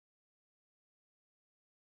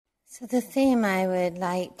So the theme I would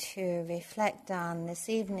like to reflect on this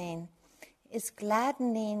evening is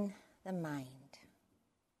gladdening the mind,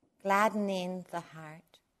 gladdening the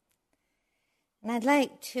heart. And I'd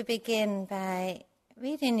like to begin by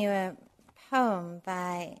reading you a poem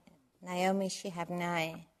by Naomi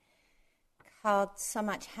Shihab called So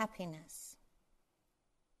Much Happiness.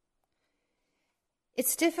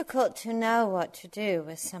 It's difficult to know what to do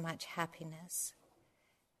with so much happiness.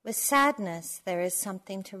 With sadness, there is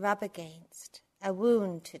something to rub against, a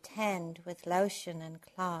wound to tend with lotion and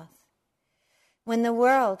cloth. When the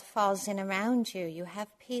world falls in around you, you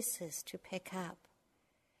have pieces to pick up,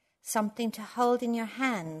 something to hold in your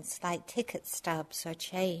hands like ticket stubs or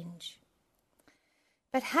change.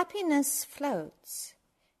 But happiness floats.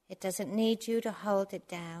 It doesn't need you to hold it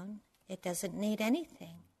down. It doesn't need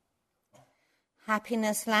anything.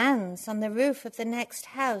 Happiness lands on the roof of the next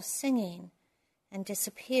house singing, and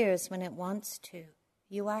disappears when it wants to.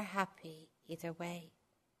 You are happy either way.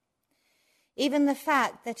 Even the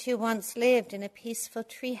fact that you once lived in a peaceful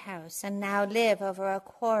treehouse and now live over a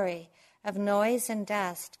quarry of noise and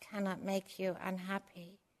dust cannot make you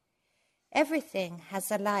unhappy. Everything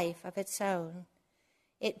has a life of its own.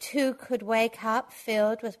 It too could wake up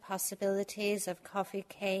filled with possibilities of coffee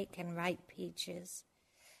cake and ripe peaches,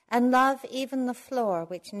 and love even the floor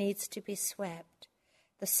which needs to be swept,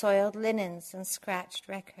 the soiled linens and scratched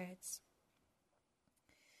records.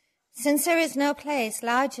 Since there is no place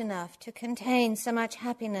large enough to contain so much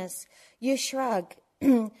happiness, you shrug,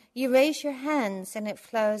 you raise your hands, and it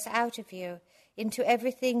flows out of you into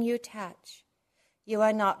everything you touch. You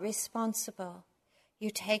are not responsible.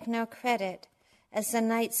 You take no credit, as the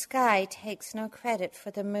night sky takes no credit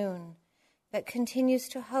for the moon, but continues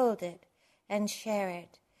to hold it and share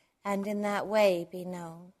it, and in that way be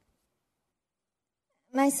known.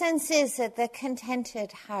 My sense is that the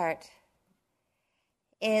contented heart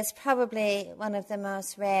is probably one of the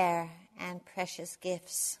most rare and precious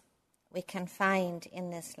gifts we can find in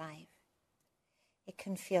this life. It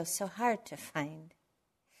can feel so hard to find.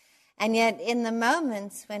 And yet in the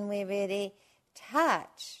moments when we really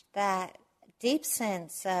touch that deep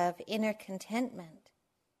sense of inner contentment,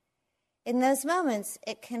 in those moments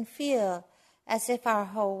it can feel as if our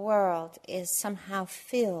whole world is somehow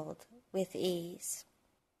filled with ease.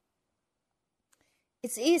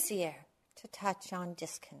 It's easier to touch on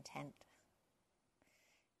discontent.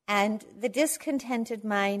 And the discontented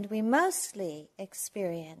mind we mostly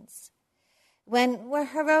experience when we're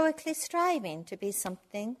heroically striving to be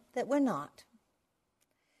something that we're not.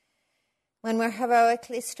 When we're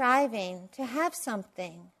heroically striving to have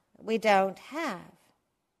something we don't have.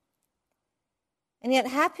 And yet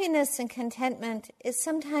happiness and contentment is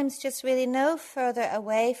sometimes just really no further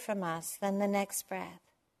away from us than the next breath.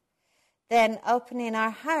 Then opening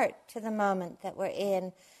our heart to the moment that we're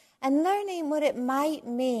in and learning what it might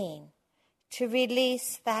mean to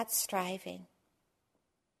release that striving.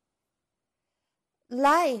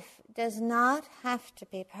 Life does not have to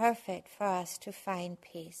be perfect for us to find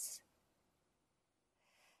peace.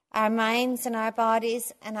 Our minds and our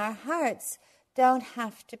bodies and our hearts don't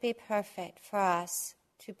have to be perfect for us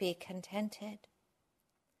to be contented.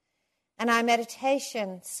 And our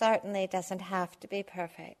meditation certainly doesn't have to be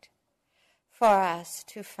perfect for us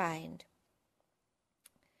to find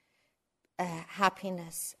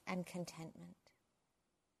happiness and contentment.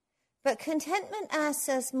 But contentment asks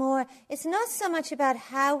us more, it's not so much about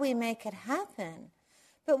how we make it happen,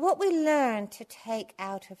 but what we learn to take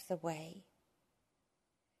out of the way.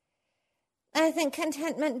 I think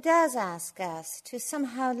contentment does ask us to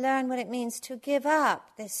somehow learn what it means to give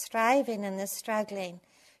up this striving and this struggling,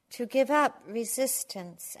 to give up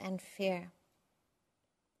resistance and fear.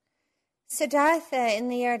 Siddhartha, in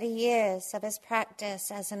the early years of his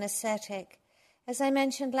practice as an ascetic, as I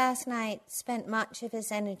mentioned last night, spent much of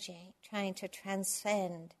his energy trying to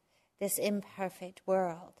transcend this imperfect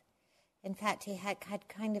world. In fact, he had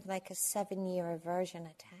kind of like a 7-year aversion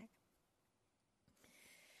attack.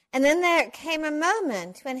 And then there came a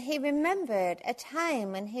moment when he remembered a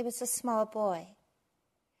time when he was a small boy.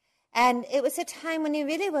 And it was a time when he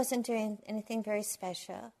really wasn't doing anything very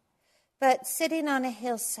special, but sitting on a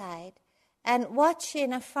hillside and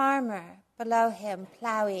watching a farmer below him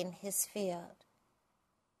plowing his field.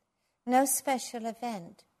 No special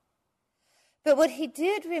event. But what he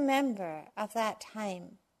did remember of that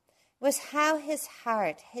time was how his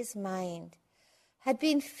heart, his mind, had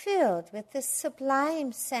been filled with this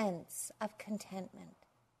sublime sense of contentment,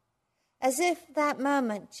 as if that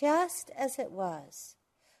moment, just as it was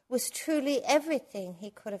truly everything he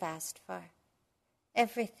could have asked for,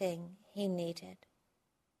 everything he needed.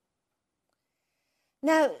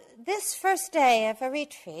 Now, this first day of a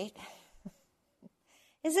retreat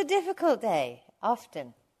is a difficult day,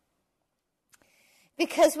 often,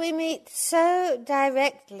 because we meet so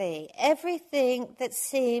directly everything that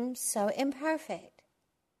seems so imperfect.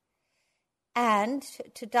 And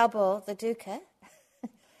to double the dukkha,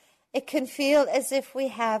 it can feel as if we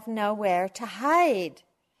have nowhere to hide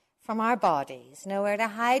from our bodies, nowhere to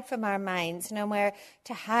hide from our minds, nowhere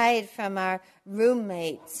to hide from our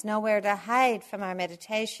roommates, nowhere to hide from our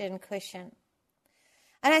meditation cushion.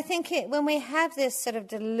 And I think when we have this sort of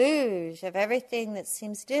deluge of everything that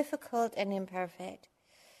seems difficult and imperfect,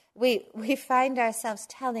 we find ourselves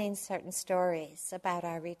telling certain stories about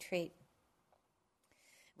our retreat.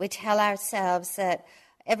 We tell ourselves that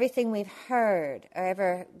everything we've heard or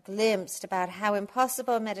ever glimpsed about how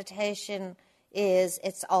impossible meditation is,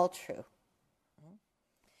 it's all true.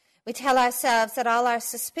 We tell ourselves that all our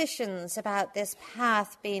suspicions about this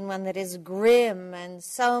path being one that is grim and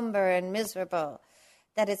somber and miserable,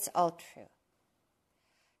 that it's all true.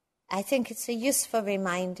 I think it's a useful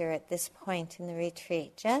reminder at this point in the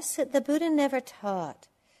retreat, just that the Buddha never taught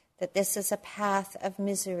that this is a path of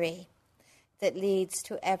misery that leads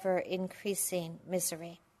to ever-increasing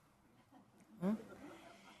misery.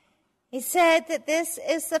 He said that this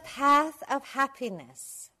is the path of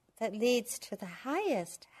happiness that leads to the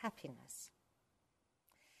highest happiness.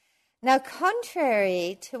 Now,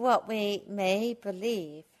 contrary to what we may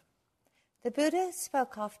believe, the Buddha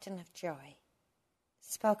spoke often of joy,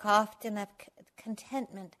 spoke often of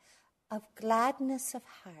contentment, of gladness of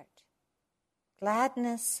heart,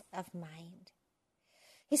 gladness of mind.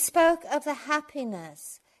 He spoke of the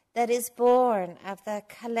happiness that is born of the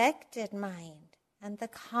collected mind and the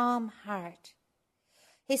calm heart.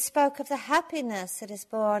 He spoke of the happiness that is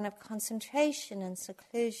born of concentration and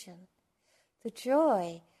seclusion, the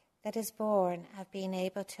joy that is born of being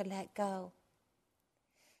able to let go.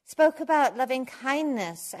 Spoke about loving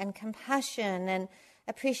kindness and compassion and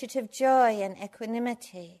appreciative joy and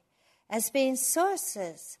equanimity as being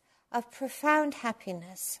sources of profound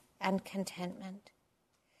happiness and contentment.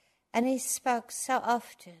 And he spoke so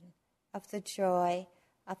often of the joy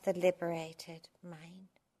of the liberated mind.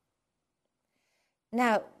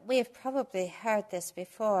 Now, we have probably heard this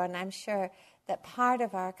before, and I'm sure that part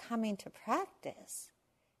of our coming to practice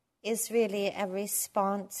is really a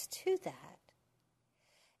response to that.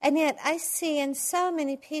 And yet I see in so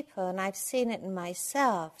many people, and I've seen it in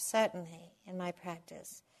myself, certainly in my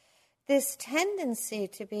practice, this tendency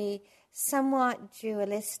to be somewhat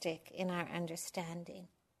dualistic in our understanding.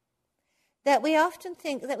 That we often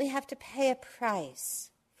think that we have to pay a price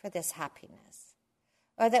for this happiness,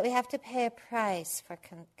 or that we have to pay a price for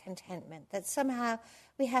contentment, that somehow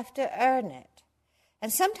we have to earn it.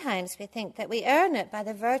 And sometimes we think that we earn it by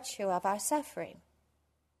the virtue of our suffering.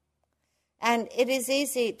 And it is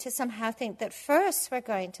easy to somehow think that first we're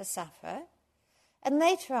going to suffer, and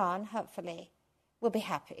later on, hopefully, we'll be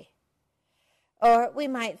happy. Or we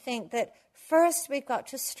might think that first we've got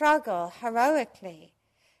to struggle heroically,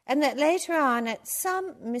 and that later on, at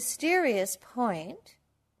some mysterious point,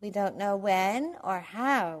 we don't know when or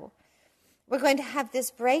how, we're going to have this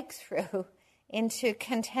breakthrough into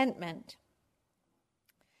contentment.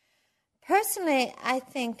 Personally, I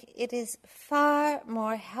think it is far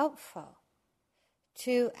more helpful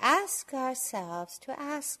to ask ourselves, to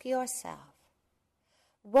ask yourself,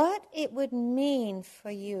 what it would mean for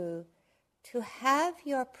you to have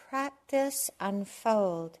your practice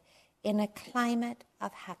unfold in a climate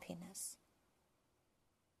of happiness.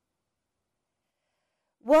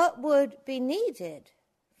 What would be needed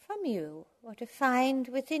from you or to find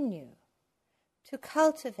within you to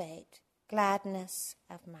cultivate gladness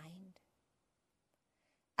of mind?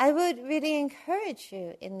 I would really encourage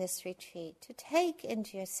you in this retreat to take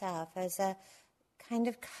into yourself as a kind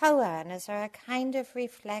of koan, as a kind of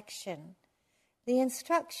reflection, the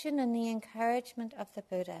instruction and the encouragement of the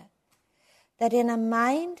Buddha, that in a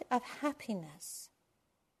mind of happiness,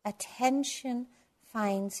 attention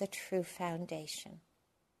finds a true foundation.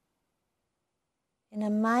 In a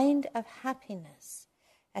mind of happiness,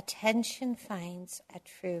 attention finds a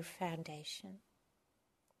true foundation.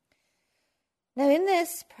 Now, in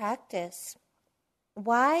this practice,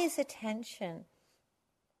 wise attention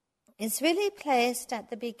is really placed at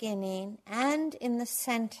the beginning and in the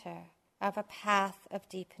center of a path of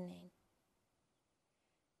deepening.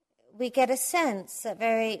 We get a sense of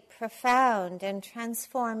very profound and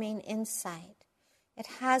transforming insight. It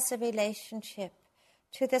has a relationship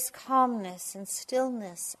to this calmness and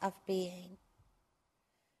stillness of being.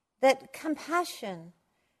 That compassion,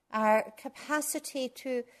 our capacity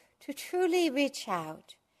to truly reach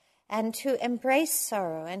out and to embrace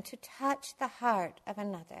sorrow and to touch the heart of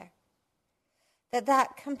another.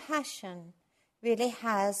 That compassion really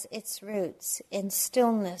has its roots in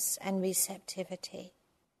stillness and receptivity.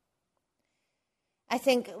 I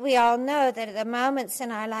think we all know that at the moments in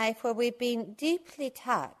our life where we've been deeply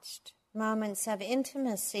touched, moments of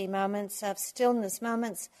intimacy, moments of stillness,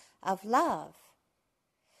 moments of love,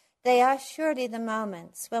 they are surely the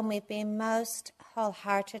moments when we've been most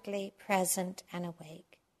wholeheartedly present and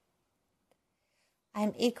awake.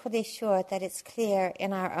 I'm equally sure that it's clear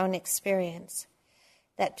in our own experience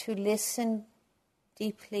that to listen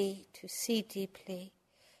deeply, to see deeply,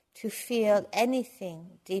 to feel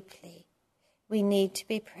anything deeply, we need to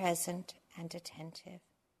be present and attentive.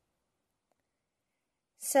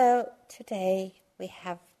 So today we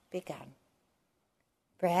have begun,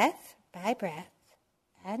 breath by breath,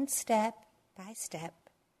 and step by step,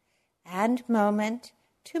 and moment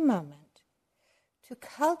to moment, to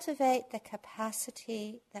cultivate the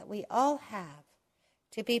capacity that we all have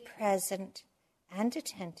to be present and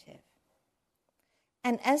attentive.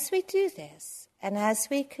 And as we do this, and as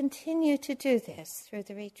we continue to do this through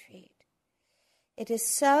the retreat, it is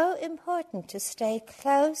so important to stay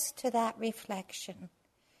close to that reflection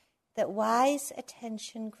that wise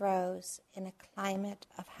attention grows in a climate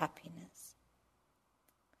of happiness.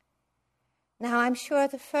 Now, I'm sure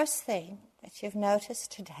the first thing that you've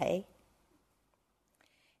noticed today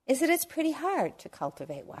is that it's pretty hard to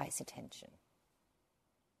cultivate wise attention.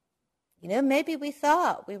 Maybe we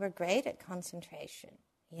thought we were great at concentration,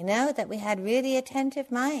 that we had really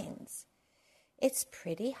attentive minds. It's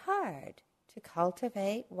pretty hard to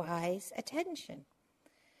cultivate wise attention.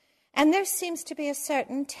 And there seems to be a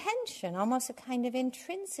certain tension, almost a kind of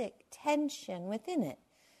intrinsic tension within it.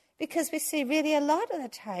 Because we see really a lot of the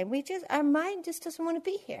time, our mind just doesn't want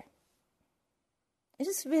to be here. We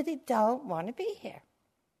just really don't want to be here.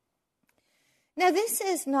 Now, this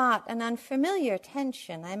is not an unfamiliar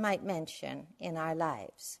tension, I might mention, in our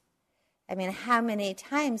lives. I mean, how many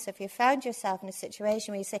times have you found yourself in a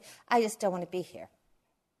situation where you say, I just don't want to be here?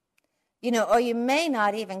 Or you may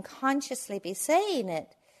not even consciously be saying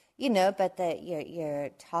it, but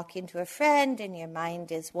you're talking to a friend and your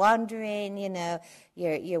mind is wandering,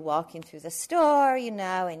 you're walking through the store,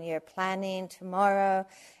 and you're planning tomorrow.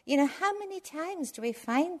 How many times do we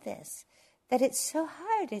find this? That it's so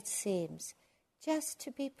hard, it seems, just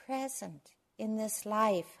to be present in this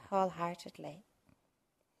life wholeheartedly.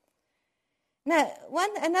 Now,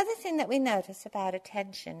 another thing that we notice about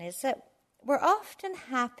attention is that we're often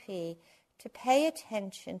happy to pay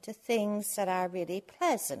attention to things that are really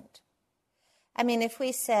pleasant. I mean, if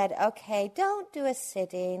we said, okay, don't do a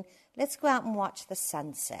sitting, let's go out and watch the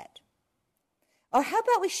sunset. Or how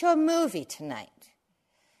about we show a movie tonight?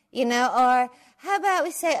 Or how about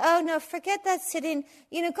we say, oh no, forget that sitting,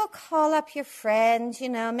 go call up your friends,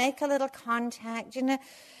 make a little contact,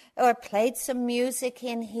 or played some music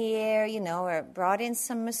in here, or brought in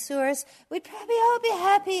some masseurs. We'd probably all be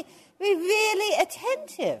happy, be really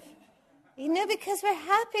attentive. Because we're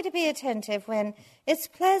happy to be attentive when it's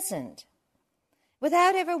pleasant,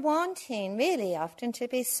 without ever wanting, really, often to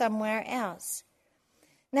be somewhere else.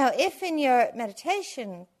 Now, if in your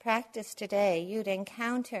meditation practice today you'd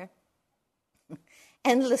encounter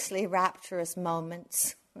endlessly rapturous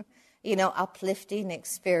moments, uplifting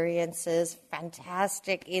experiences,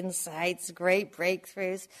 fantastic insights, great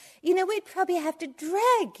breakthroughs, we'd probably have to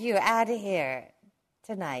drag you out of here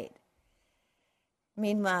tonight.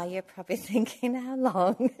 Meanwhile, you're probably thinking, how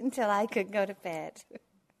long until I could go to bed?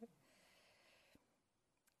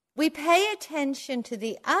 We pay attention to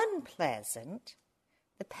the unpleasant,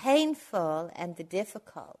 the painful, and the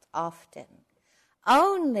difficult often,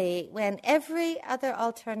 only when every other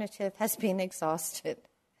alternative has been exhausted.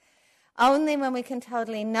 Only when we can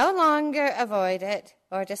totally no longer avoid it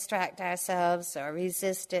or distract ourselves or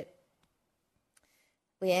resist it,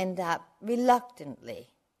 we end up reluctantly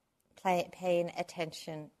paying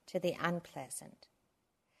attention to the unpleasant.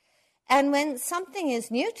 And when something is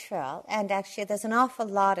neutral, and actually there's an awful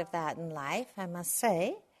lot of that in life, I must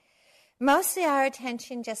say, mostly our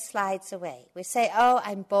attention just slides away. We say, oh,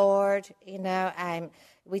 I'm bored,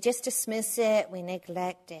 we just dismiss it, we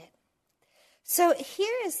neglect it. So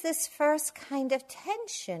here is this first kind of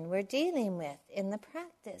tension we're dealing with in the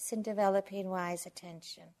practice in developing wise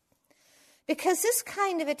attention. Because this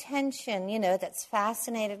kind of attention, that's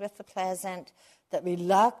fascinated with the pleasant, that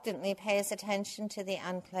reluctantly pays attention to the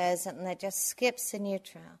unpleasant, and that just skips the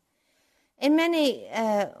neutral. In many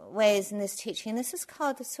ways in this teaching, this is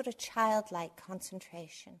called the sort of childlike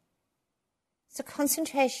concentration. It's a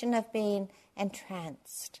concentration of being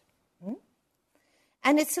entranced.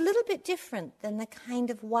 And it's a little bit different than the kind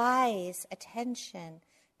of wise attention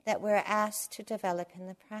that we're asked to develop in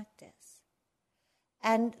the practice.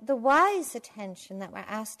 And the wise attention that we're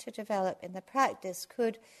asked to develop in the practice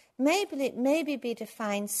could maybe be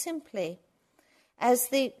defined simply as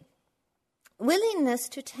the willingness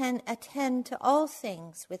to attend to all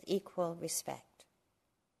things with equal respect.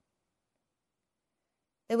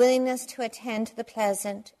 The willingness to attend to the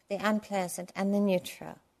pleasant, the unpleasant, and the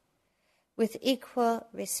neutral with equal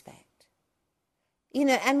respect.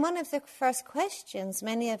 And one of the first questions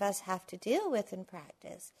many of us have to deal with in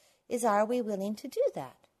practice is, are we willing to do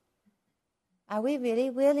that? Are we really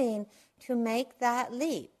willing to make that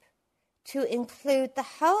leap, to include the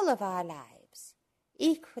whole of our lives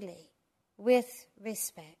equally with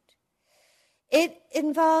respect? It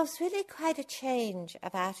involves really quite a change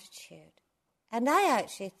of attitude. And I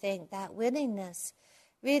actually think that willingness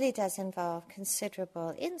really does involve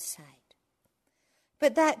considerable insight.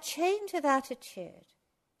 But that change of attitude,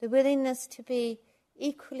 the willingness to be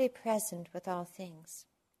equally present with all things,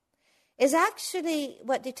 is actually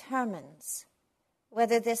what determines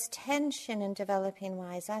whether this tension in developing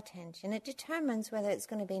wise attention, it determines whether it's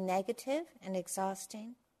going to be negative and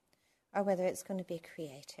exhausting or whether it's going to be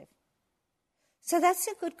creative. So that's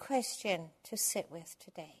a good question to sit with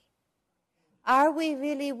today. Are we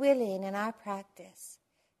really willing in our practice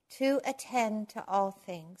to attend to all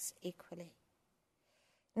things equally?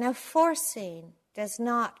 Now, forcing does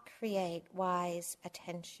not create wise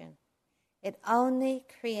attention. It only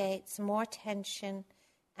creates more tension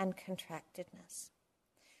and contractedness.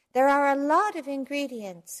 There are a lot of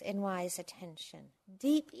ingredients in wise attention: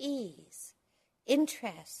 deep ease,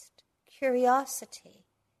 interest, curiosity,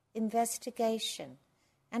 investigation,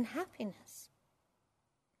 and happiness.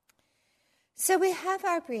 So we have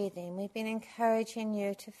our breathing. We've been encouraging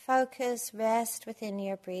you to focus, rest within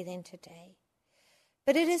your breathing today.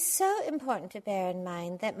 But it is so important to bear in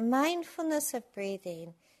mind that mindfulness of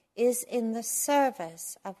breathing is in the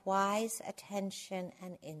service of wise attention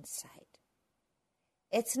and insight.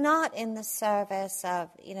 It's not in the service of,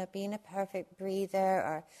 being a perfect breather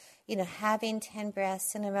or, having 10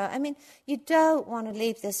 breaths in a row. I mean, you don't want to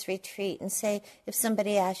leave this retreat and say, if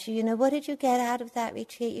somebody asks you, what did you get out of that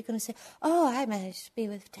retreat? You're going to say, oh, I managed to be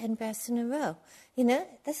with 10 breaths in a row.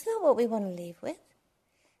 That's not what we want to leave with.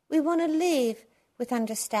 We want to leave with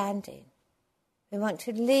understanding. We want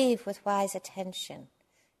to leave with wise attention.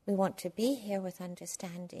 We want to be here with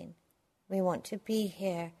understanding. We want to be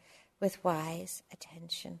here with wise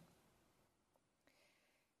attention.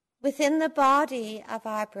 Within the body of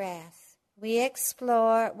our breath, we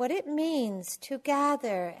explore what it means to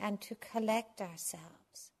gather and to collect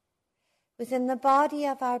ourselves. Within the body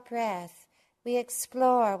of our breath, we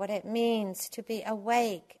explore what it means to be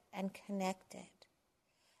awake and connected.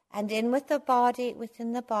 And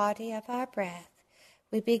within the body of our breath,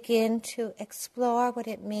 we begin to explore what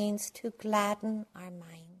it means to gladden our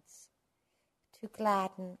minds, to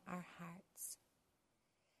gladden our hearts.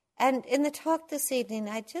 And in the talk this evening,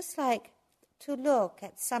 I'd just like to look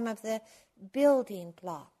at some of the building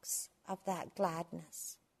blocks of that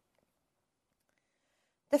gladness.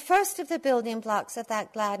 The first of the building blocks of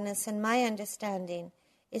that gladness, in my understanding,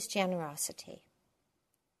 is generosity.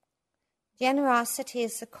 Generosity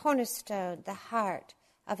is the cornerstone, the heart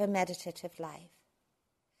of a meditative life.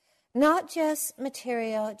 Not just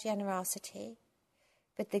material generosity,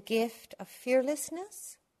 but the gift of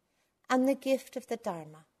fearlessness and the gift of the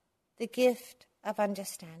Dharma, the gift of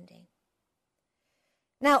understanding.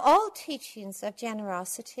 Now, all teachings of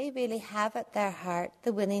generosity really have at their heart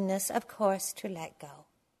the willingness, of course, to let go,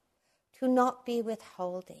 to not be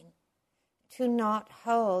withholding, to not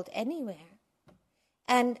hold anywhere.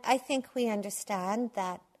 And I think we understand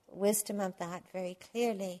that wisdom of that very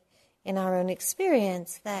clearly in our own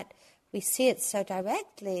experience, that we see it so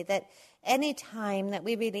directly that any time that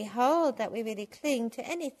we really hold, that we really cling to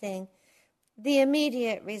anything, the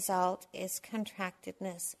immediate result is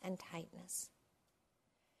contractedness and tightness.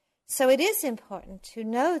 So it is important to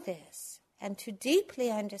know this and to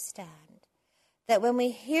deeply understand that when we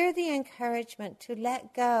hear the encouragement to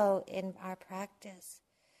let go in our practice,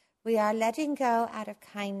 we are letting go out of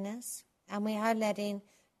kindness and we are letting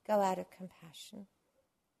go out of compassion.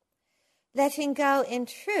 Letting go in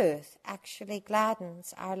truth actually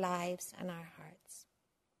gladdens our lives and our hearts.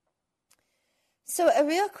 So a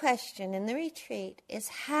real question in the retreat is,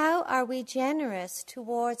 how are we generous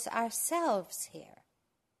towards ourselves here?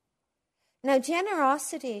 Now,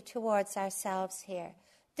 generosity towards ourselves here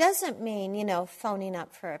doesn't mean, phoning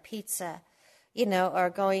up for a pizza, or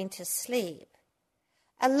going to sleep.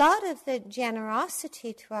 a lot of the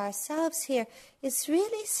generosity to ourselves here is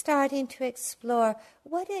really starting to explore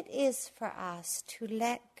what it is for us to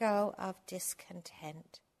let go of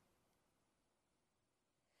discontent.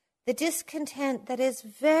 The discontent that is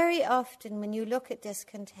very often, when you look at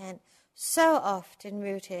discontent, so often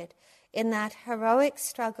rooted in that heroic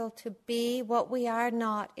struggle to be what we are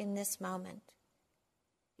not in this moment.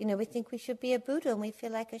 We think we should be a Buddha and we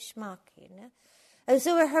feel like a schmuck, And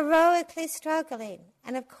so we're heroically struggling.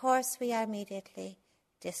 And of course we are immediately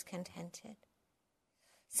discontented.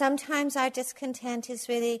 Sometimes our discontent is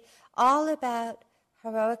really all about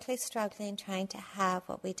heroically struggling, trying to have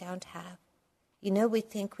what we don't have. We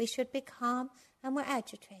think we should be calm and we're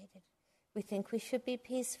agitated. We think we should be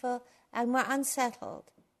peaceful and we're unsettled.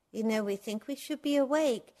 We think we should be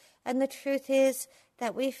awake, and the truth is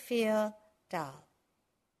that we feel dull.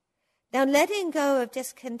 Now, letting go of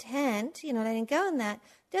discontent, letting go in that,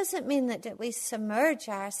 doesn't mean that we submerge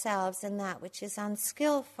ourselves in that which is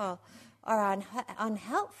unskillful or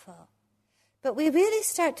unhelpful. But we really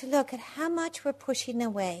start to look at how much we're pushing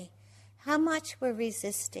away, how much we're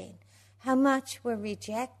resisting, how much we're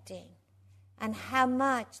rejecting, and how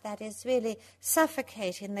much that is really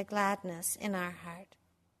suffocating the gladness in our heart.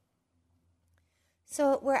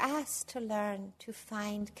 So we're asked to learn to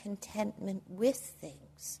find contentment with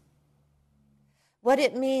things. What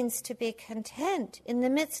it means to be content in the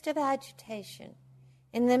midst of agitation,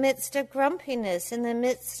 in the midst of grumpiness, in the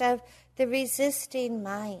midst of the resisting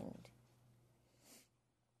mind.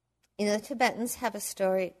 The Tibetans have a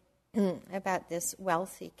story about this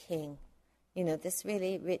wealthy king, this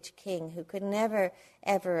really rich king who could never,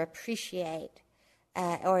 ever appreciate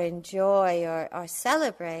or enjoy or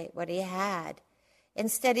celebrate what he had.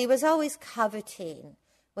 Instead, he was always coveting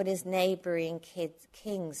what his neighboring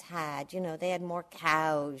kings had. They had more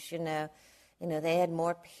cows, they had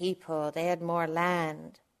more people, they had more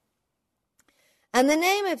land. And the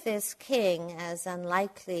name of this king, as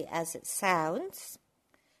unlikely as it sounds,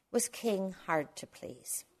 was King Hard to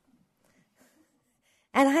Please.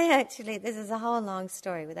 And this is a whole long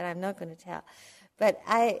story that I'm not going to tell, but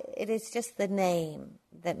it is just the name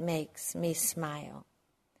that makes me smile.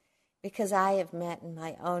 Because I have met in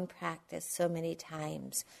my own practice so many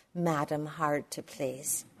times, Madam Hard to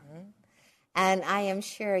Please. And I am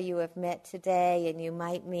sure you have met today, and you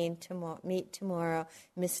might meet tomorrow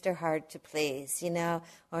Mr. Hard to Please,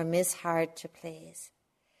 or Miss Hard to Please.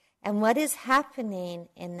 And what is happening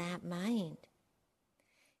in that mind?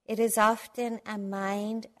 It is often a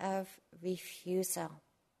mind of refusal.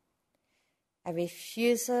 A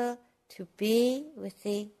refusal to be with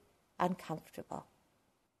the uncomfortable.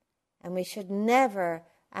 And we should never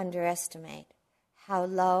underestimate how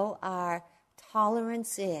low our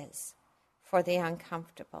tolerance is for the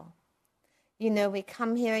uncomfortable. We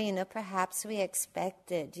come here, perhaps we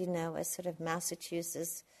expected, a sort of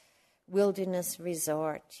Massachusetts wilderness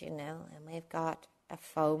resort, and we've got a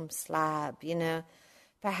foam slab,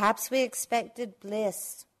 Perhaps we expected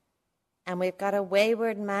bliss, and we've got a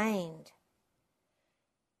wayward mind.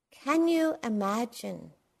 Can you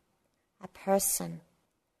imagine a person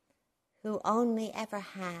who only ever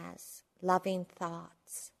has loving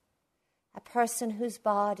thoughts, a person whose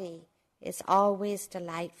body is always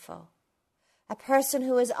delightful, a person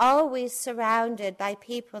who is always surrounded by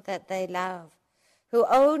people that they love, who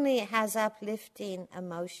only has uplifting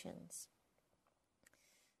emotions?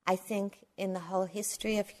 I think in the whole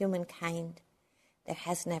history of humankind, there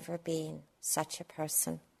has never been such a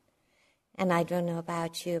person. And I don't know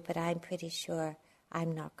about you, but I'm pretty sure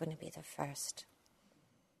I'm not going to be the first.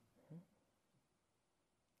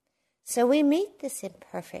 So we meet this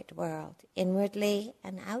imperfect world, inwardly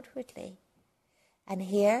and outwardly. And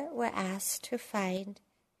here we're asked to find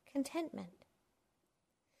contentment.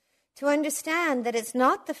 To understand that it's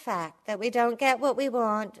not the fact that we don't get what we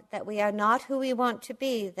want, that we are not who we want to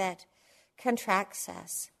be, that contracts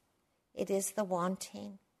us. It is the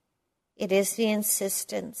wanting. It is the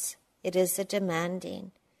insistence. It is the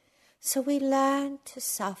demanding. So we learn to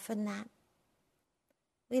soften that.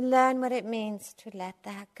 We learn what it means to let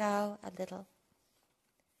that go a little.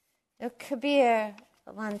 Kabir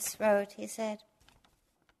once wrote, he said,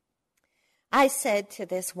 I said to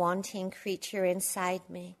this wanting creature inside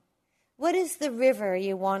me, what is the river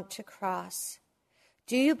you want to cross?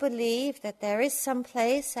 Do you believe that there is some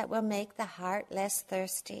place that will make the heart less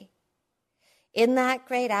thirsty? In that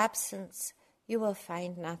great absence, you will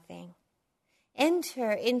find nothing.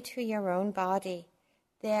 Enter into your own body.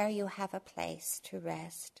 There you have a place to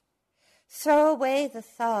rest. Throw away the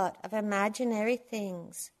thought of imaginary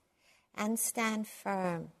things and stand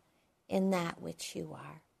firm in that which you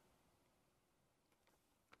are.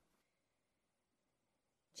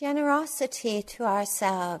 Generosity to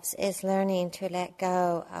ourselves is learning to let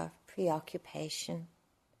go of preoccupation.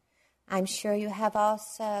 I'm sure you have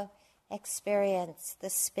also experienced the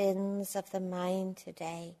spins of the mind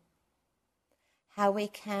today. How we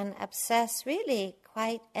can obsess really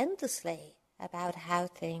quite endlessly about how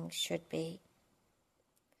things should be.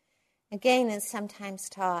 Again, it's sometimes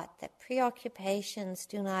taught that preoccupations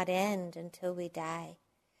do not end until we die,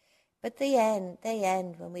 but they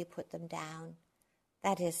end when we put them down.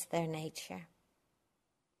 That is their nature.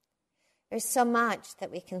 There's so much that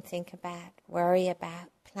we can think about, worry about,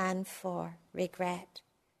 plan for, regret,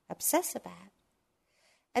 obsess about.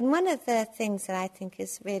 And one of the things that I think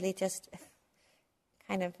is really just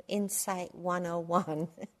kind of insight 101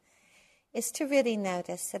 is to really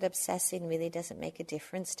notice that obsessing really doesn't make a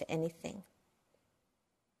difference to anything.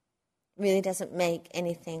 Really doesn't make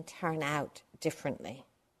anything turn out differently.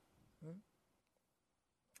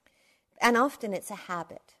 And often it's a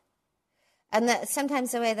habit. And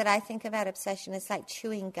sometimes the way that I think about obsession is like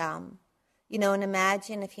chewing gum. You know, and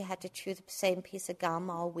imagine if you had to chew the same piece of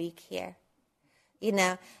gum all week here. You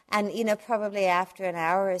know, and, you know, probably after an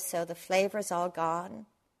hour or so, the flavor's all gone.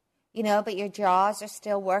 You know, but your jaws are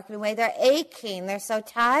still working away. They're aching. They're so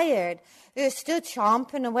tired. They're still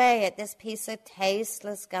chomping away at this piece of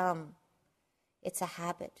tasteless gum. It's a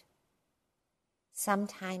habit.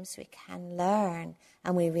 Sometimes we can learn,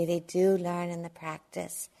 and we really do learn in the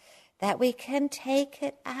practice, that we can take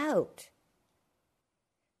it out.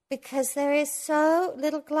 Because there is so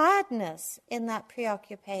little gladness in that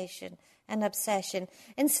preoccupation and obsession.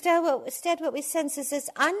 Instead, what we sense is this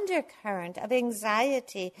undercurrent of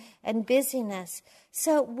anxiety and busyness.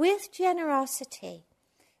 So with generosity,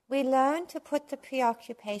 we learn to put the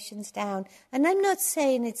preoccupations down. And I'm not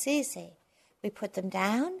saying it's easy. We put them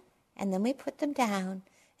down, and then we put them down,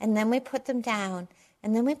 and then we put them down,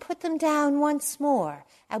 and then we put them down once more.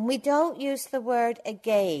 And we don't use the word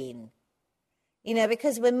again. You know,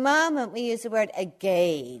 because the moment we use the word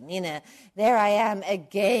again, you know, there I am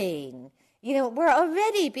again. You know, we're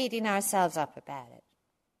already beating ourselves up about it.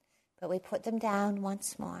 But we put them down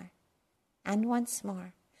once more and once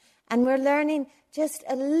more. And we're learning just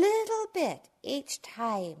a little bit each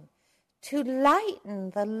time to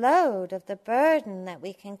lighten the load of the burden that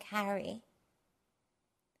we can carry.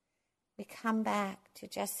 We come back to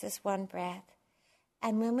just this one breath.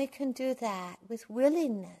 And when we can do that with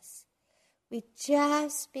willingness, we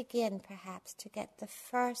just begin perhaps to get the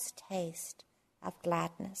first taste of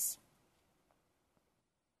gladness.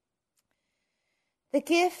 The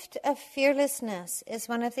gift of fearlessness is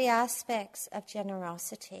one of the aspects of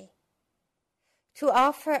generosity. To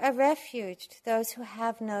offer a refuge to those who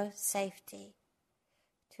have no safety,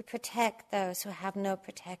 to protect those who have no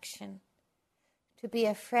protection, to be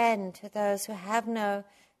a friend to those who have no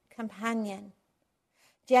companion.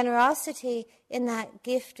 Generosity in that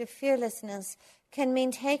gift of fearlessness can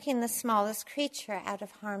mean taking the smallest creature out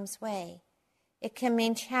of harm's way. It can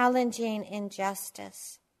mean challenging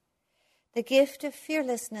injustice. The gift of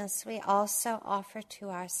fearlessness we also offer to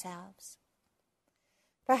ourselves.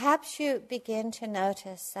 Perhaps you begin to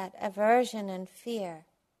notice that aversion and fear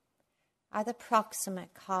are the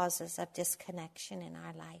proximate causes of disconnection in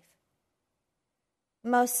our life.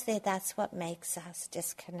 Mostly that's what makes us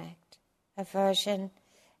disconnect, aversion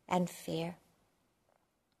and fear.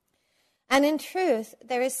 And in truth,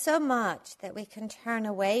 there is so much that we can turn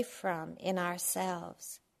away from in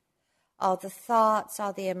ourselves. All the thoughts,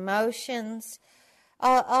 all the emotions,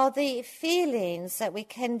 all the feelings that we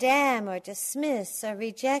condemn or dismiss or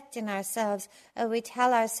reject in ourselves, or we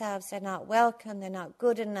tell ourselves they're not welcome, they're not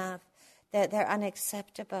good enough, they're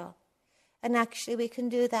unacceptable. And actually we can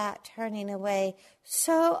do that turning away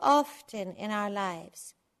so often in our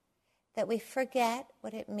lives that we forget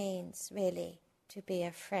what it means really to be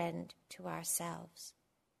a friend to ourselves,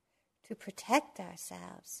 to protect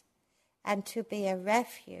ourselves, and to be a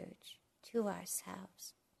refuge to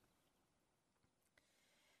ourselves.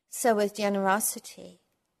 So with generosity,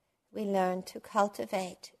 we learn to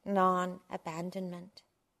cultivate non-abandonment.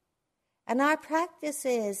 And our practice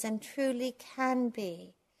is and truly can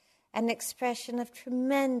be an expression of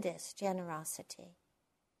tremendous generosity,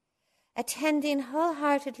 attending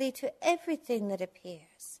wholeheartedly to everything that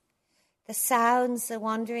appears. The sounds, the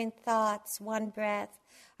wandering thoughts, one breath,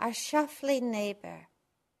 our shuffling neighbor,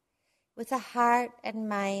 with a heart and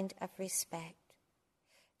mind of respect,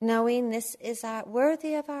 knowing this is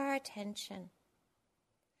worthy of our attention.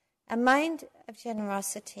 A mind of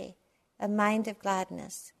generosity, a mind of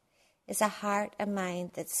gladness, is a heart, a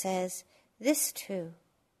mind that says, this too,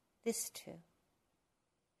 this too.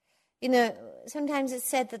 You know, sometimes it's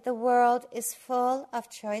said that the world is full of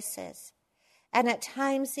choices, And at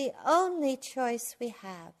times the only choice we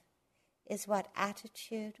have is what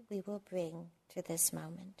attitude we will bring to this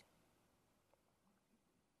moment.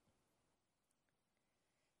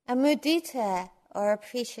 A mudita, or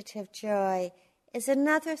appreciative joy, is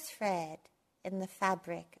another thread in the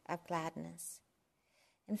fabric of gladness.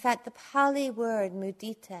 In fact, the Pali word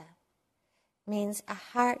mudita means a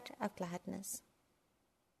heart of gladness.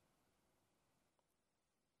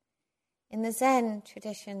 In the Zen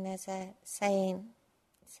tradition, there's a saying,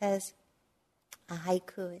 it says, a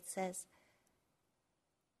haiku, it says,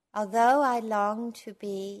 although I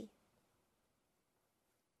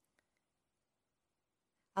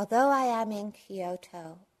am in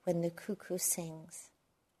Kyoto when the cuckoo sings,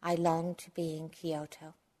 I long to be in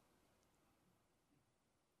Kyoto.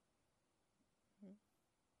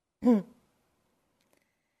 Too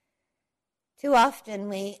often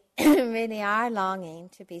we really are longing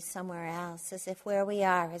to be somewhere else, as if where we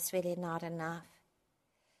are is really not enough.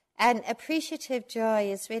 And appreciative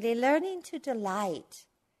joy is really learning to delight,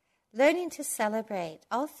 learning to celebrate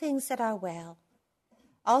all things that are well,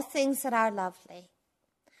 all things that are lovely,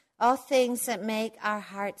 all things that make our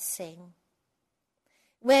hearts sing.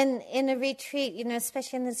 When in a retreat,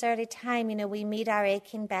 especially in this early time, we meet our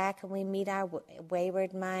aching back and we meet our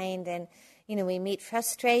wayward mind, and we meet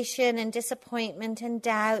frustration and disappointment and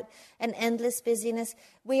doubt and endless busyness.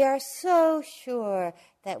 We are so sure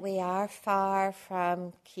that we are far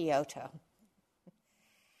from Kyoto.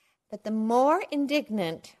 But the more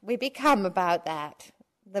indignant we become about that,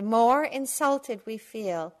 the more insulted we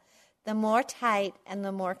feel, the more tight and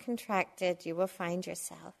the more contracted you will find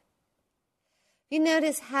yourself. You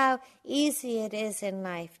notice how easy it is in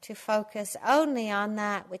life to focus only on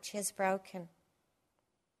that which is broken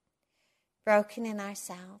in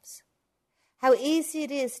ourselves. How easy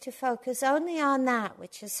it is to focus only on that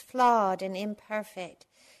which is flawed and imperfect,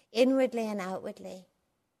 inwardly and outwardly.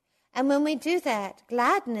 And when we do that,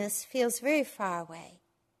 gladness feels very far away,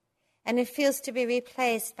 and it feels to be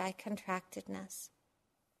replaced by contractedness.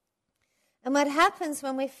 And what happens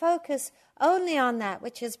when we focus only on that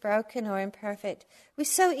which is broken or imperfect, we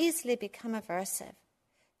so easily become aversive,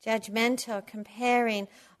 judgmental, comparing,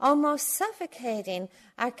 almost suffocating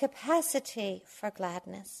our capacity for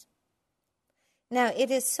gladness. Now, it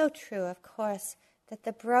is so true, of course, that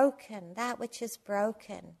the broken, that which is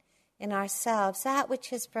broken in ourselves, that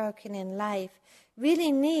which is broken in life,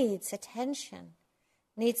 really needs attention,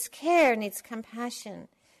 needs care, needs compassion,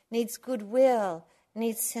 needs goodwill,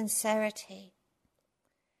 needs sincerity.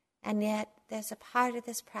 And yet there's a part of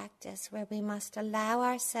this practice where we must allow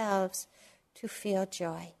ourselves to feel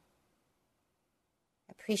joy,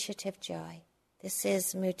 appreciative joy. This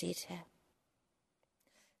is mudita.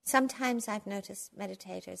 Sometimes I've noticed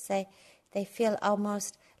meditators, they feel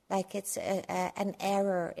almost like it's an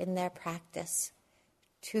error in their practice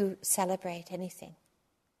to celebrate anything.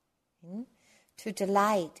 To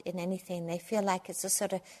delight in anything. They feel like it's a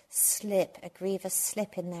sort of slip, a grievous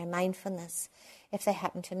slip in their mindfulness, if they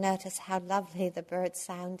happen to notice how lovely the bird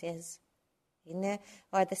sound is,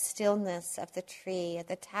 or the stillness of the tree, or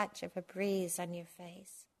the touch of a breeze on your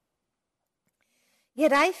face.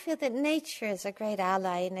 Yet I feel that nature is a great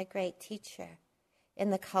ally and a great teacher in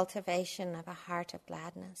the cultivation of a heart of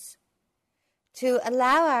gladness. To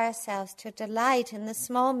allow ourselves to delight in the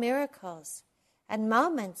small miracles and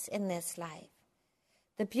moments in this life,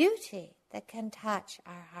 the beauty that can touch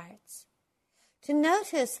our hearts. To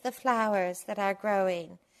notice the flowers that are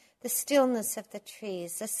growing, the stillness of the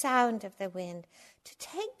trees, the sound of the wind. To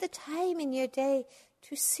take the time in your day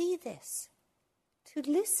to see this, to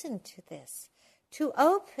listen to this, to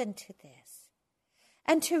open to this,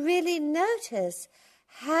 and to really notice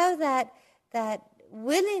how that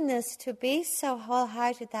willingness to be so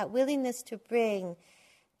wholehearted, that willingness to bring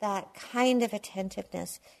that kind of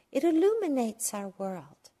attentiveness, it illuminates our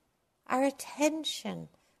world. Our attention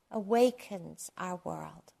awakens our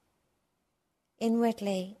world,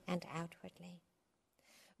 inwardly and outwardly.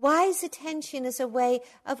 Wise attention is a way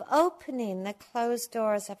of opening the closed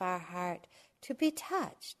doors of our heart to be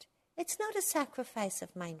touched. It's not a sacrifice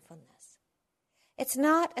of mindfulness. It's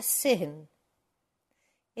not a sin.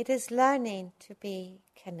 It is learning to be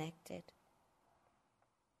connected.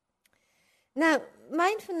 Now,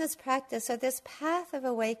 mindfulness practice, or this path of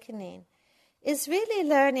awakening, is really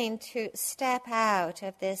learning to step out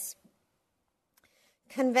of this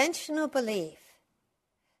conventional belief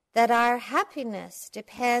that our happiness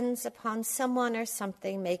depends upon someone or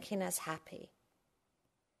something making us happy.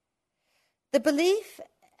 The belief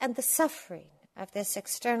and the suffering of this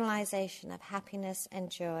externalization of happiness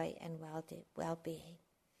and joy and well-being.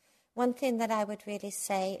 one thing that I would really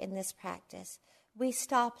say in this practice, we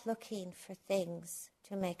stop looking for things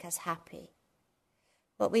to make us happy.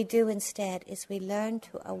 What we do instead is we learn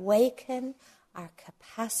to awaken our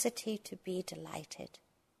capacity to be delighted.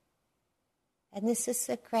 And this is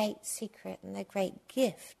the great secret and the great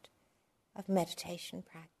gift of meditation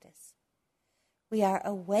practice. We are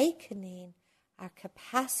awakening our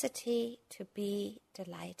capacity to be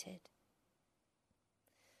delighted.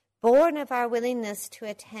 Born of our willingness to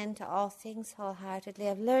attend to all things wholeheartedly,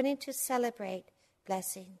 of learning to celebrate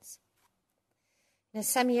blessings.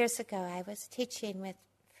 Some years ago I was teaching with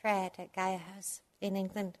Fred at Gaia House in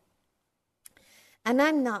England. And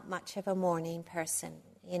I'm not much of a morning person.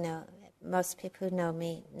 Most people who know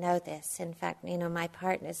me know this. In fact, my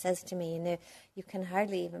partner says to me, you can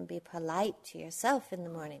hardly even be polite to yourself in the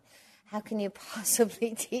morning. How can you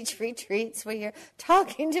possibly teach retreats where you're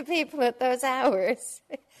talking to people at those hours?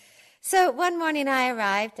 So one morning I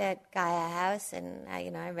arrived at Gaia House and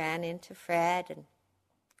I ran into Fred and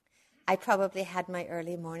I probably had my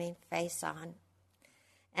early morning face on.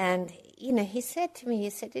 And, he said to me,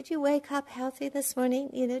 did you wake up healthy this morning?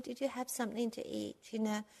 Did you have something to eat?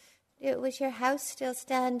 Was your house still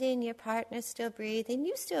standing? Your partner still breathing?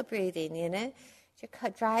 You still breathing, Did you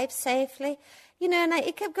drive safely? And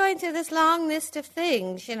it kept going through this long list of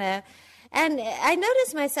things, And I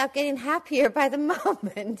noticed myself getting happier by the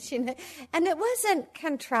moment, And it wasn't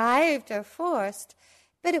contrived or forced,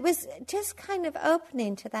 but it was just kind of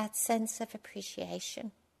opening to that sense of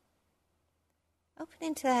appreciation.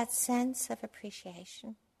 Opening to that sense of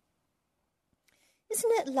appreciation.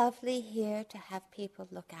 Isn't it lovely here to have people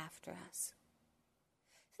look after us?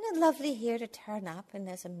 Isn't it lovely here to turn up and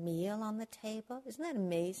there's a meal on the table? Isn't that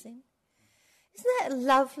amazing? Isn't that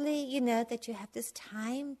lovely, that you have this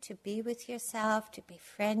time to be with yourself, to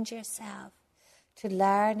befriend yourself, to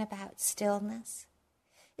learn about stillness?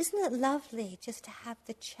 Isn't it lovely just to have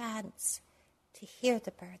the chance to hear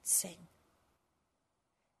the birds sing?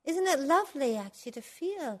 Isn't it lovely, actually, to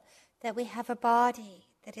feel that we have a body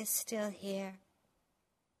that is still here?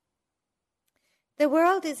 The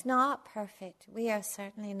world is not perfect. We are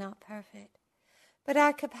certainly not perfect. But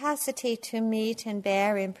our capacity to meet and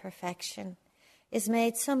bear imperfection is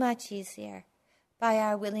made so much easier by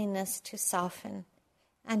our willingness to soften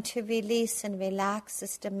and to release and relax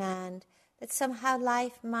this demand that somehow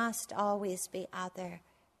life must always be other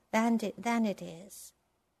than it is.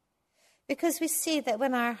 Because we see that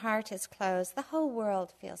when our heart is closed, the whole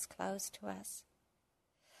world feels closed to us.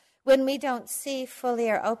 When we don't see fully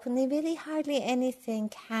or openly, really hardly anything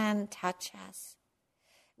can touch us.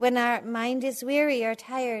 When our mind is weary or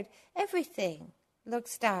tired, everything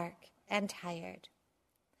looks dark and tired.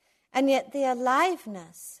 And yet the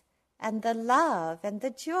aliveness and the love and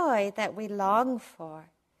the joy that we long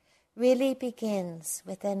for really begins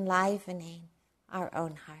with enlivening our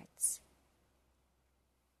own hearts.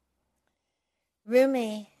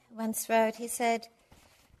 Rumi once wrote, he said,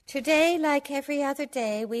 "Today, like every other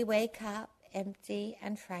day, we wake up empty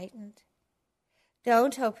and frightened.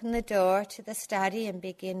 Don't open the door to the study and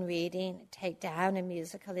begin reading, take down a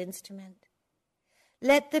musical instrument.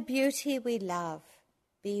 Let the beauty we love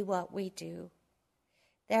be what we do.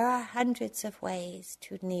 There are hundreds of ways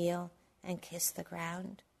to kneel and kiss the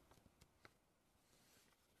ground."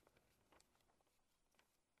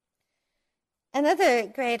 Another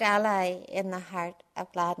great ally in the heart of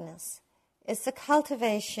gladness is the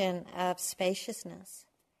cultivation of spaciousness.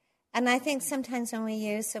 And I think sometimes when we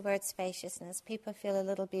use the word spaciousness, people feel a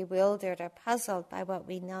little bewildered or puzzled by what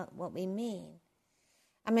we mean.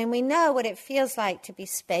 I mean, we know what it feels like to be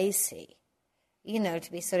spacey, to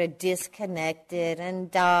be sort of disconnected and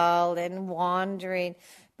dull and wandering.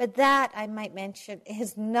 But that, I might mention,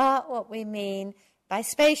 is not what we mean by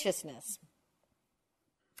spaciousness.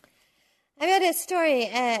 I read a story,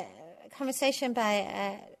 a conversation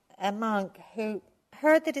by a monk who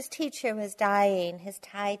heard that his teacher was dying, his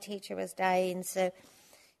Thai teacher was dying, so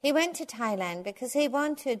he went to Thailand because he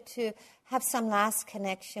wanted to have some last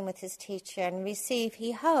connection with his teacher and receive,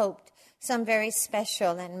 he hoped, some very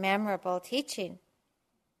special and memorable teaching.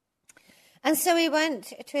 And so he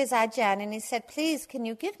went to his Ajahn and he said, "Please, can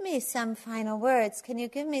you give me some final words? Can you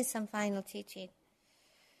give me some final teaching?"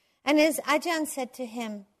 And his Ajahn said to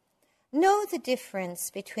him, "Know the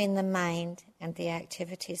difference between the mind and the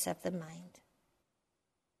activities of the mind."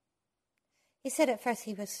 He said at first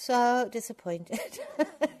he was so disappointed.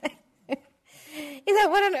 He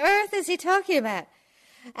thought, what on earth is he talking about?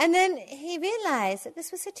 And then he realized that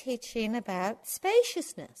this was a teaching about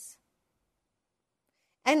spaciousness.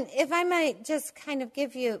 And if I might just kind of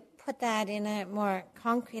put that in a more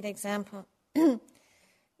concrete example,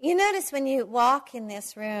 You notice when you walk in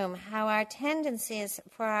this room how our tendency is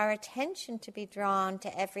for our attention to be drawn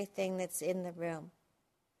to everything that's in the room.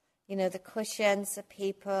 You know, the cushions, the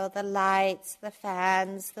people, the lights, the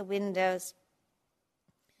fans, the windows.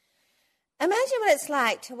 Imagine what it's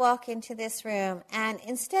like to walk into this room and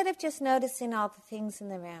instead of just noticing all the things in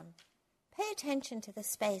the room, pay attention to the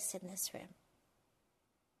space in this room.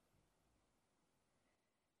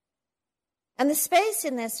 And the space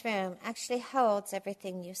in this room actually holds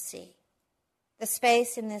everything you see. The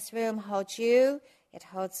space in this room holds you, it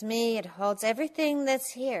holds me, it holds everything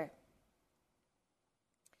that's here.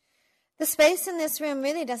 The space in this room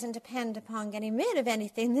really doesn't depend upon getting rid of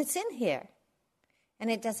anything that's in here.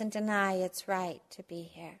 And it doesn't deny its right to be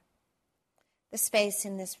here. The space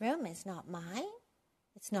in this room is not mine.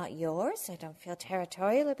 It's not yours. I don't feel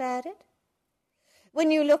territorial about it. When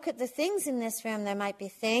you look at the things in this room, there might be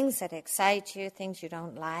things that excite you, things you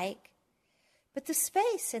don't like. But the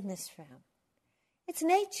space in this room, its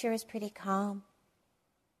nature is pretty calm.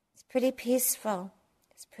 It's pretty peaceful.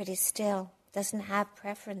 It's pretty still. It doesn't have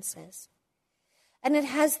preferences. And it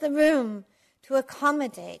has the room to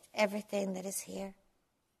accommodate everything that is here.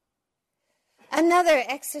 Another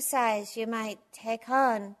exercise you might take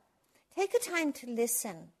on, take a time to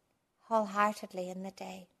listen wholeheartedly in the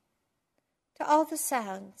day to all the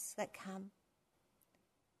sounds that come.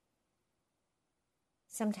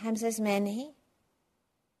 Sometimes there's many,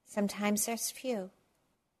 sometimes there's few.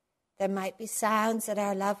 There might be sounds that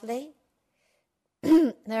are lovely.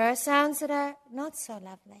 There are sounds that are not so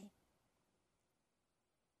lovely.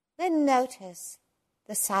 Then notice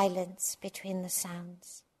the silence between the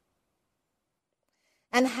sounds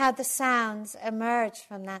and how the sounds emerge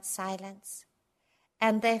from that silence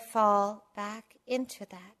and they fall back into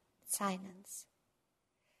that silence.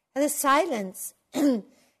 And the silence,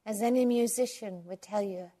 as any musician would tell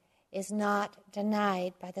you, is not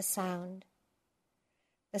denied by the sound.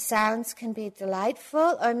 The sounds can be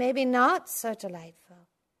delightful or maybe not so delightful.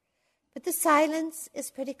 But the silence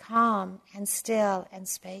is pretty calm and still and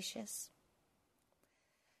spacious.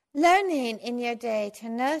 Learning in your day to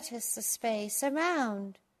notice the space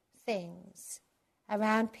around things,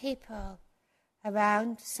 around people,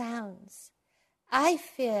 around sounds, I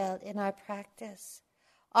feel in our practice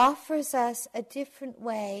offers us a different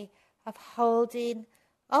way of holding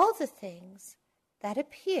all the things that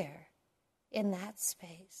appear in that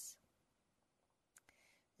space.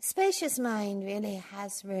 The spacious mind really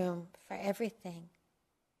has room for everything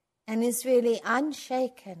and is really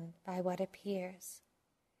unshaken by what appears.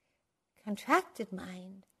 Contracted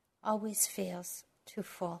mind always feels too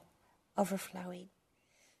full, overflowing.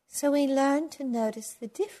 So we learn to notice the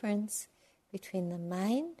difference between the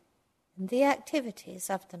mind and the activities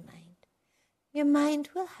of the mind. Your mind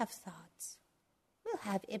will have thoughts, will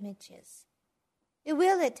have images. It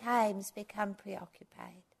will at times become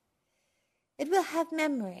preoccupied. It will have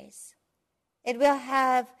memories. It will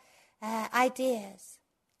have ideas.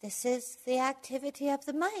 This is the activity of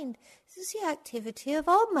the mind. This is the activity of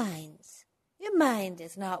all minds. Your mind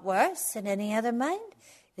is not worse than any other mind.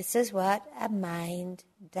 This is what a mind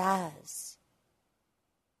does.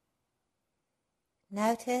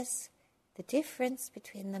 Notice the difference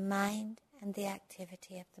between the mind and the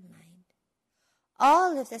activity of the mind.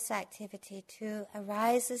 All of this activity too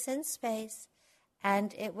arises in space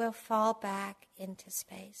and it will fall back into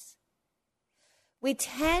space. We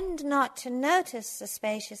tend not to notice the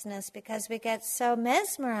spaciousness because we get so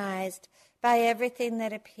mesmerized by everything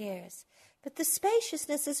that appears. But the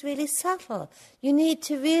spaciousness is really subtle. You need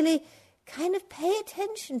to really kind of pay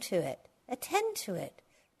attention to it, attend to it,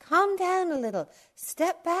 calm down a little,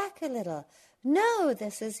 step back a little. Know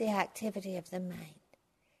this is the activity of the mind.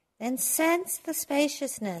 Then sense the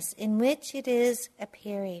spaciousness in which it is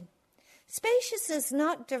appearing. Spaciousness is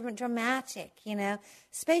not dramatic,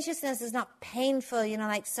 Spaciousness is not painful,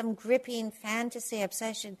 like some gripping fantasy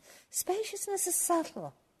obsession. Spaciousness is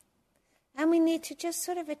subtle. And we need to just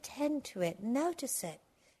sort of attend to it, notice it,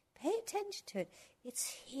 pay attention to it. It's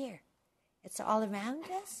here. It's all around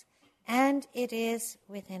us, and it is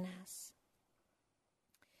within us.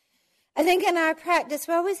 I think in our practice,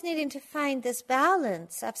 we're always needing to find this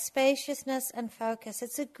balance of spaciousness and focus.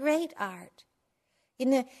 It's a great art.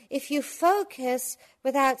 If you focus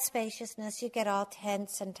without spaciousness, you get all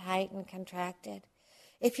tense and tight and contracted.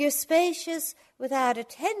 If you're spacious without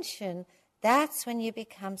attention, that's when you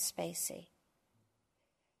become spacey.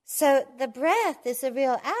 So the breath is a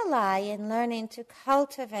real ally in learning to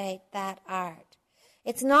cultivate that art.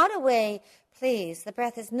 It's not a way, please, the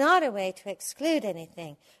breath is not a way to exclude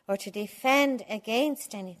anything or to defend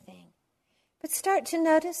against anything. But start to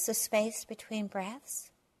notice the space between breaths.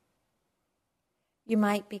 you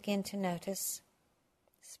might begin to notice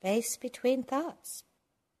space between thoughts.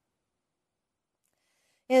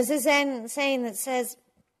 There's a Zen saying that says,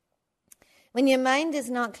 when your mind is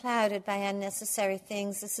not clouded by unnecessary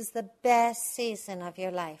things, this is the best season of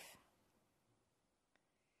your life.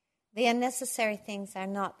 The unnecessary things are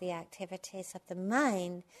not the activities of the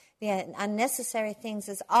mind. The unnecessary things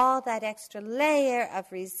is all that extra layer of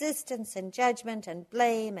resistance and judgment and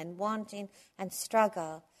blame and wanting and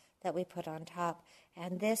struggle that we put on top.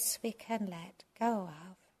 And this we can let go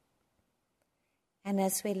of. And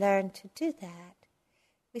as we learn to do that,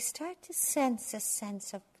 we start to sense a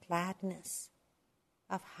sense of gladness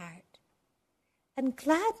of heart. And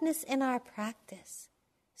gladness in our practice,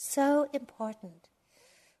 so important.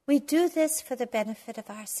 We do this for the benefit of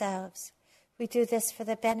ourselves. We do this for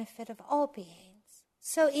the benefit of all beings.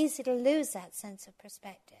 So easy to lose that sense of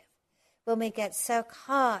perspective when we get so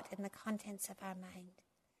caught in the contents of our mind.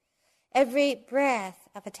 Every breath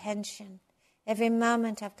of attention, every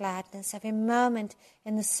moment of gladness, every moment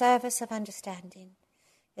in the service of understanding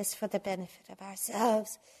is for the benefit of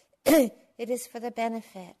ourselves. It is for the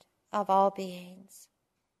benefit of all beings.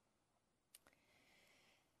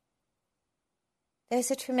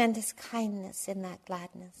 There's a tremendous kindness in that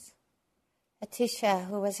gladness. Atisha,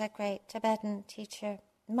 who was a great Tibetan teacher,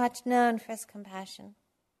 much known for his compassion,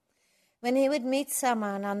 when he would meet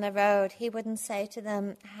someone on the road, he wouldn't say to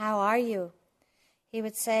them, "How are you?" He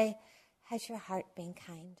would say, "Has your heart been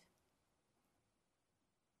kind?"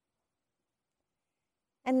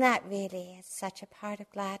 And that really is such a part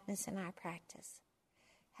of gladness in our practice.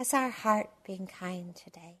 Has our heart been kind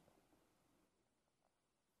today?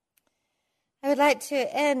 I would like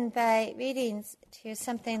to end by reading to you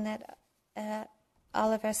something that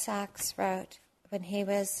Oliver Sacks wrote when he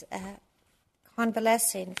was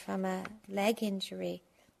convalescing from a leg injury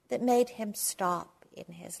that made him stop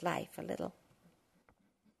in his life a little.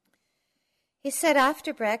 He said,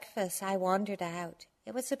 "After breakfast, I wandered out.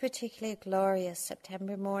 It was a particularly glorious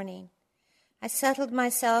September morning. I settled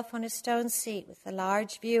myself on a stone seat with a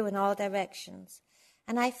large view in all directions,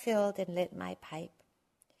 and I filled and lit my pipe.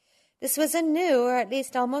 This was a new, or at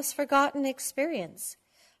least almost forgotten experience.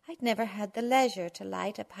 I'd never had the leisure to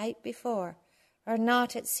light a pipe before, or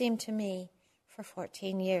not, it seemed to me, for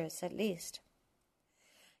 14 years at least.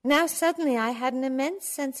 Now suddenly I had an immense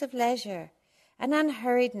sense of leisure, an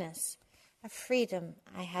unhurriedness, a freedom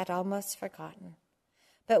I had almost forgotten,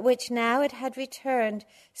 but which now it had returned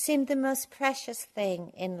seemed the most precious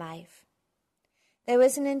thing in life. There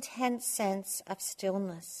was an intense sense of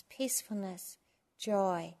stillness, peacefulness,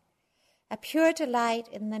 joy, a pure delight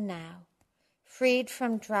in the now, freed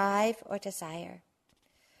from drive or desire.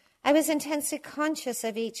 I was intensely conscious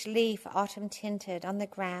of each leaf autumn-tinted on the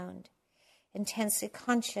ground, intensely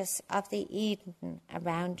conscious of the Eden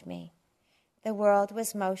around me. The world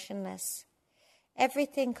was motionless,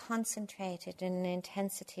 everything concentrated in an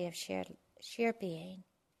intensity of sheer being.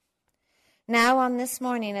 Now on this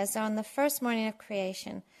morning, as on the first morning of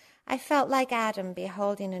creation, I felt like Adam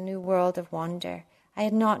beholding a new world of wonder I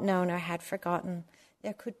had not known or had forgotten.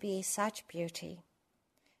 There could be such beauty,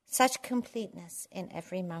 such completeness in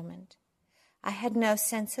every moment. I had no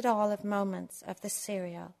sense at all of moments of the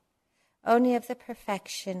serial, only of the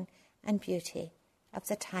perfection and beauty of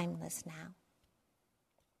the timeless now.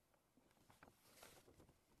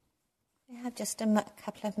 We have just a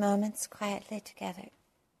couple of moments quietly together.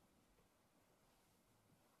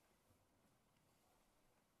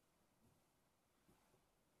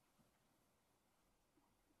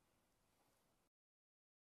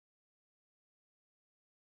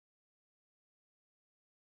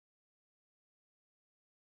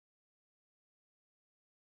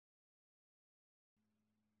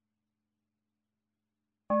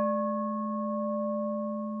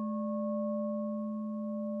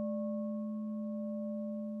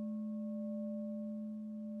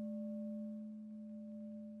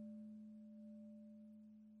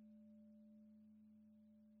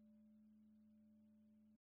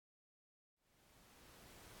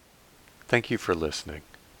 Thank you for listening.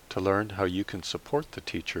 To learn how you can support the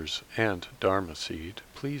teachers and Dharma Seed,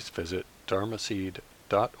 please visit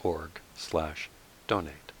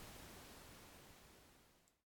dharmaseed.org/donate.